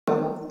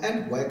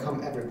and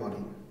welcome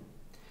everybody.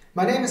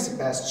 My name is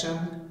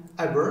Sebastian.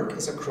 I work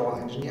as a crawl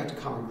engineer at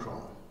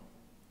CommonCrawl.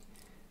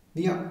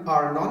 We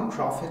are a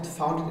non-profit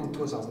founded in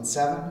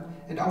 2007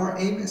 and our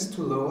aim is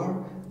to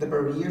lower the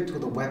barrier to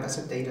the web as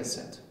a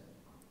dataset.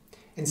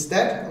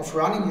 Instead of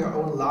running your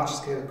own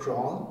large-scale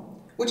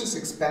crawl, which is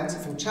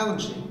expensive and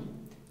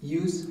challenging,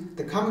 use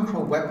the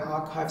CommonCrawl web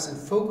archives and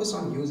focus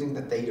on using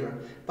the data,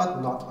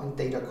 but not on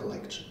data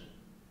collection.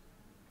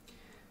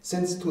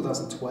 Since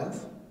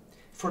 2012,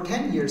 for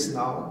 10 years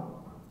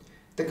now,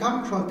 the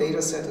CommonCrawl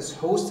dataset is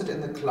hosted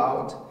in the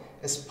cloud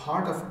as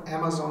part of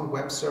Amazon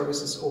Web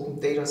Services Open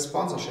Data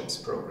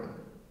Sponsorships program.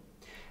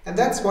 And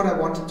that's what I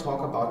want to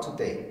talk about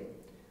today.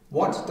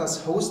 What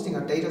does hosting a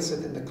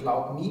dataset in the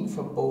cloud mean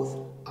for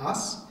both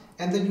us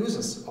and the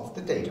users of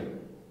the data?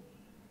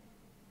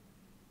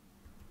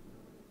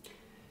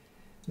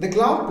 The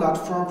cloud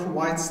platform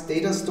provides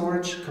data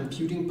storage,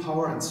 computing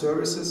power and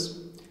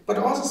services, but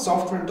also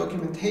software and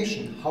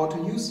documentation how to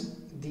use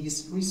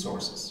these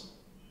resources.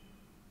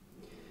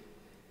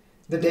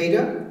 The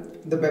data,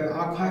 the web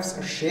archives,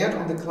 are shared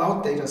on the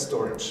cloud data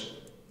storage.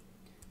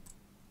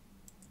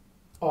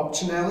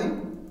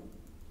 Optionally,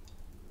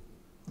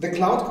 the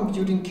cloud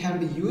computing can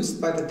be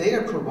used by the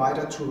data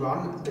provider to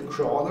run the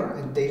crawler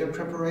and data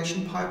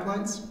preparation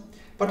pipelines,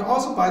 but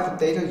also by the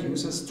data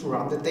users to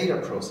run the data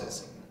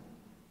processing.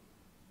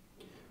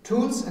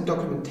 Tools and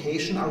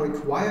documentation are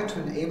required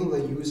to enable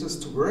the users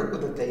to work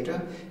with the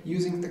data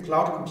using the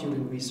cloud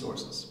computing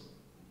resources.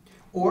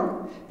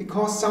 Or,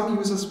 because some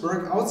users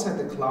work outside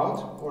the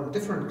cloud or on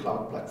different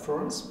cloud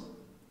platforms,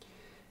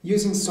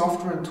 using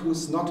software and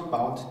tools not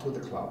bound to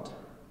the cloud.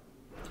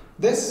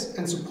 This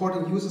and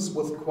supporting users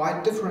with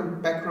quite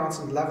different backgrounds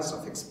and levels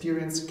of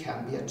experience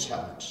can be a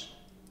challenge.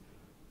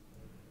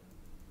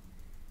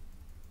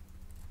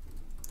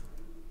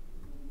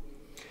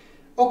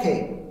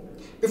 Okay.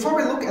 Before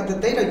we look at the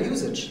data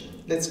usage,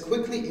 let's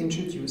quickly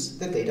introduce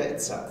the data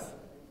itself.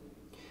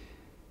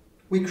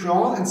 We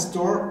crawl and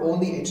store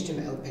only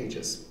HTML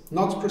pages,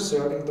 not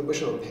preserving the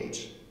visual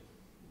page.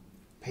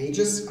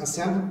 Pages are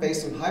sampled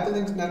based on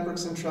hyperlinked network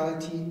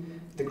centrality,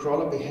 the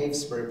crawler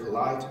behaves very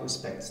polite,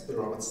 respects the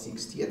robots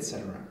TXT,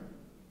 etc.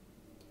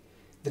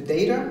 The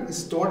data is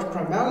stored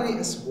primarily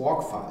as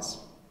WARC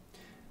files,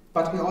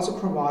 but we also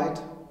provide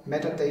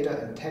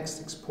metadata and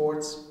text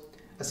exports,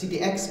 a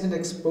CDX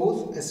index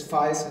both as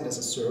files and as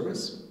a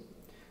service,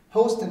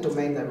 host and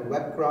domain level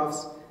web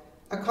graphs,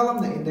 a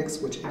columnar index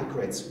which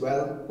integrates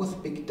well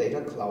with big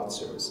data cloud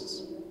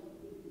services.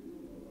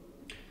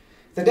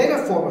 The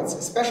data formats,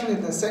 especially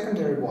the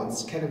secondary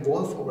ones, can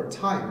evolve over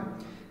time,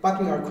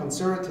 but we are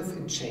conservative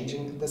in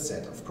changing the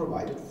set of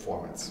provided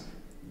formats.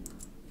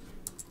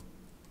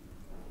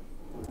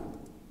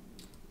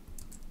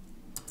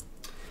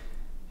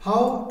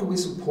 How do we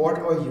support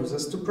our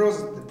users to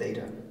process the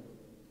data?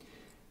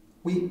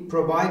 We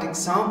provide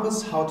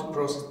examples how to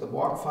process the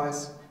WARC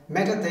files,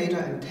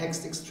 metadata and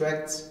text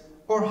extracts,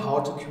 or how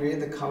to create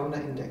the columnar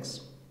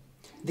index.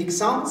 The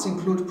examples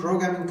include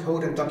programming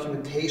code and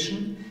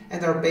documentation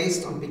and are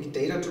based on big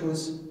data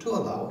tools to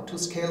allow to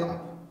scale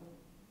up.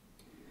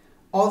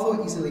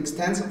 Although easily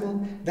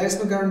extensible, there is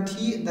no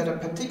guarantee that a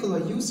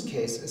particular use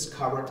case is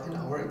covered in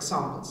our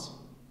examples.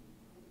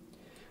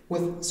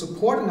 With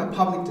support in a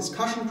public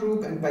discussion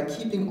group and by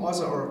keeping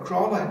also our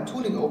crawler and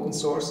tooling open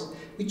source,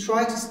 we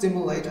try to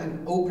stimulate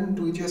an open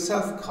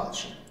do-it-yourself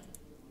culture.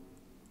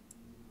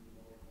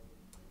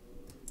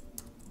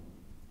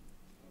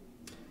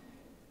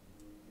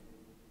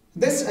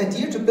 This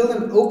idea to build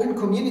an open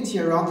community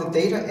around the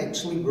data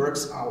actually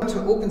works out to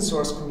open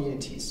source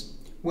communities,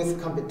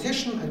 with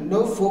competition and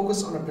no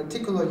focus on a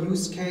particular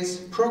use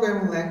case,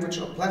 programming language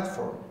or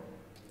platform,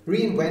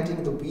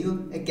 reinventing the wheel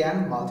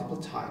again multiple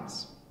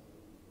times.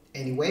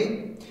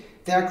 Anyway,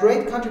 there are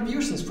great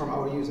contributions from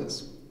our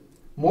users.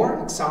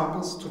 More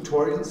examples,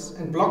 tutorials,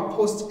 and blog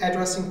posts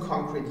addressing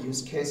concrete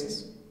use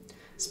cases,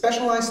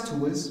 specialized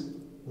tools,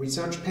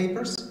 research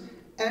papers,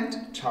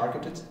 and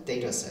targeted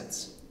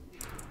datasets,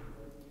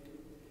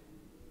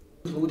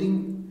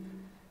 including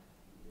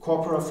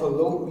corpora for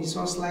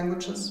low-resource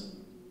languages,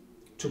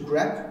 to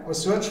grab or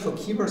search for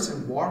keywords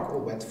in WARC or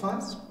WET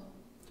files,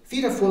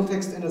 feeder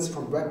full-text index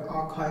from web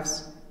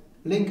archives,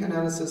 link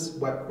analysis,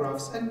 web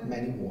graphs, and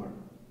many more.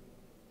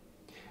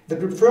 The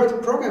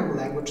preferred programming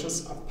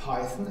languages are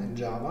Python and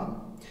Java,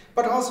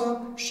 but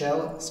also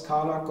Shell,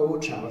 Scala, Go,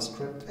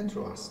 JavaScript, and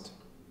Rust.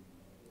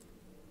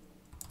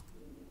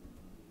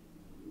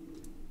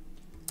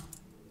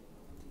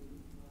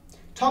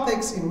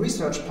 Topics in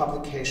research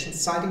publications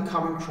citing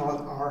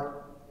CommonCrawl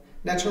are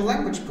natural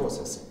language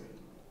processing.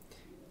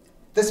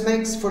 This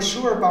makes for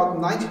sure about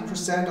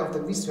 90% of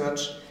the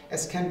research,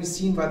 as can be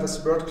seen by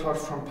this word cloud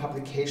from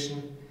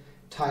publication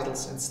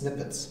titles and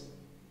snippets.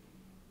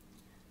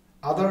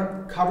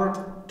 Other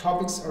covered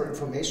topics are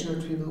information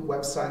retrieval,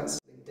 web science,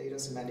 data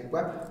semantic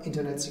web,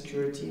 internet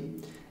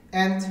security,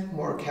 and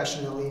more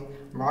occasionally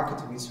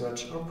market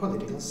research or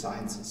political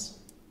sciences.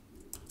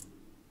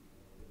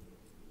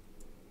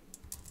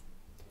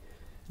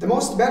 The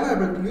most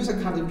valuable user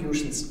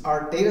contributions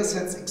are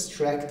datasets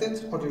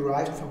extracted or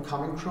derived from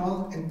Common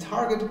Crawl and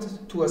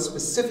targeted to a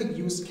specific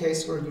use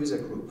case or user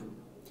group.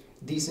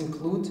 These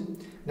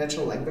include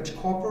natural language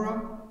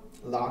corpora,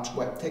 large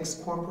web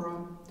text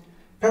corpora,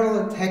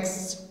 parallel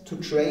texts to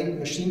train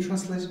machine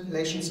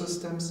translation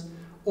systems,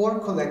 or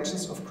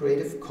collections of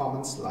Creative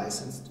Commons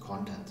licensed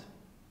content.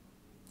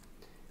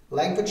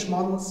 Language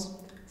models,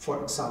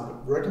 for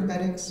example word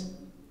embeddings,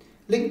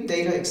 linked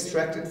data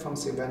extracted from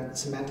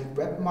semantic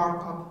web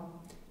markup,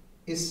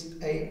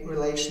 is-a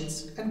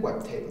relations, and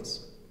web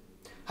tables.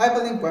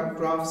 Hyperlinked web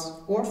graphs,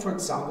 or for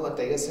example a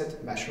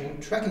dataset measuring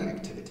tracking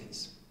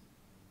activities.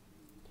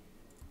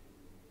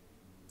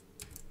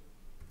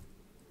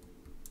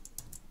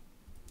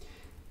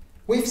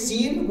 We've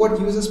seen what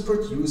users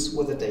produce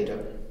with the data.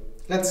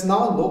 Let's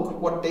now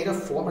look what data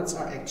formats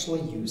are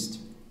actually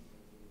used.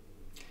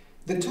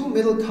 The two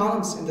middle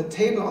columns in the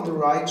table on the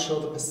right show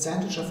the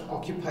percentage of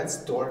occupied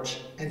storage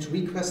and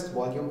request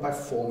volume by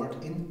format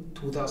in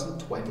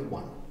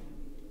 2021.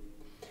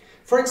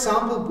 For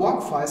example,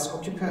 WARC files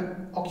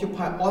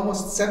occupy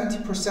almost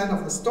 70%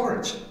 of the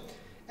storage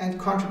and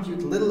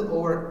contribute little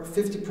over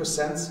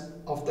 50%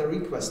 of the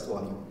request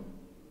volume.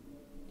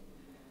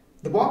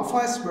 The WARC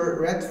files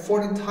were read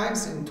 14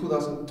 times in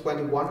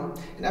 2021,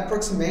 an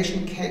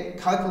approximation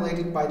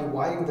calculated by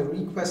dividing the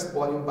request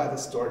volume by the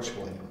storage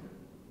volume.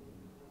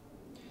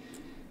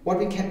 What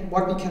we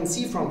can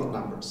see from the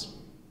numbers.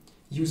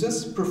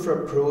 Users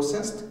prefer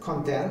processed,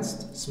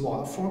 condensed,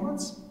 smaller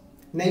formats,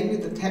 namely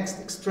the text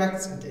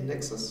extracts and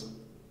indexes.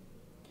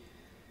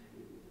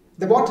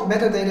 The WARC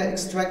metadata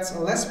extracts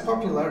are less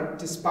popular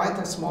despite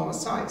their smaller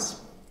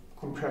size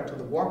compared to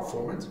the WARC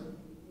format.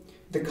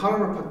 The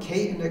columnar per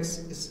K index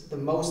is the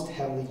most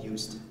heavily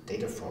used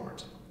data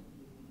format.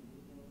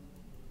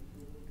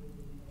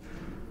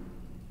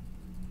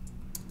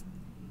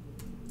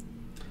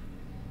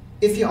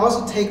 If you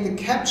also take the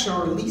capture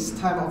or release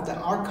time of the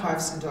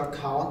archives into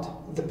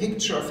account, the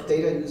picture of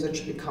data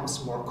usage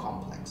becomes more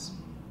complex.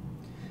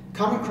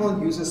 Common Crawl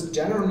users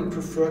generally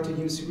prefer to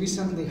use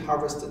recently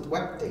harvested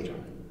web data.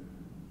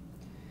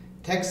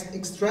 Text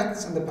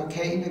extracts and the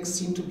Parquet index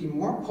seem to be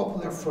more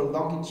popular for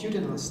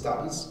longitudinal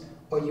studies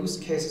or use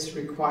cases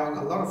requiring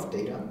a lot of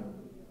data.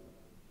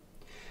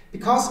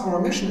 Because our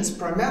mission is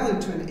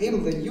primarily to enable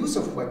the use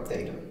of web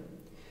data,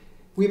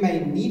 we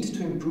may need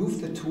to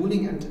improve the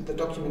tooling and the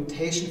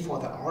documentation for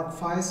the ARC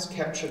files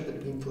captured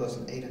between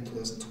 2008 and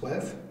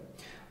 2012.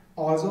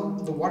 Also,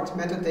 the WARC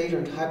metadata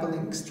and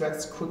hyperlink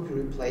extracts could be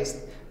replaced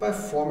by a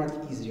format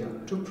easier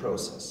to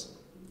process.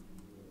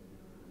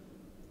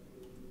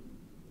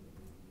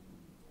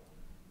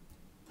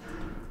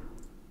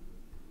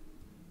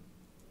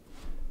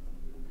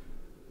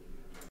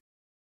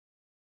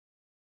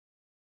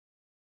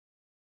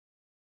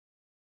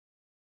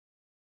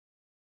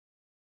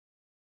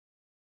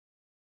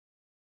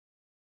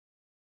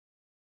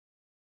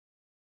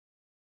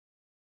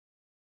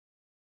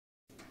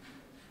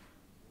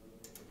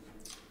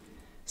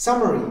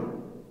 Summary.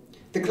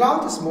 The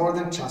cloud is more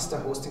than just a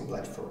hosting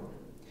platform.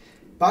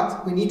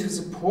 But we need to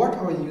support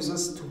our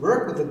users to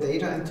work with the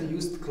data and to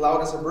use the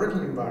cloud as a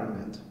working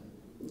environment.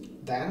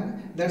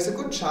 Then there's a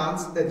good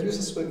chance that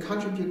users will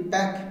contribute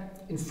back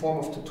in form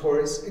of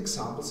tutorials,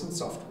 examples, and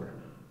software.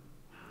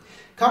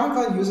 Common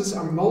Crawl users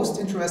are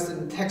most interested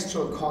in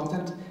textual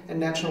content and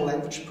natural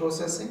language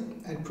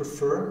processing and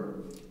prefer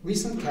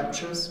recent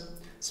captures,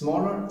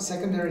 smaller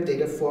secondary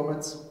data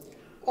formats,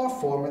 or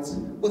formats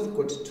with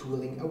good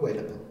tooling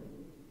available.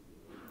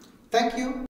 Thank you.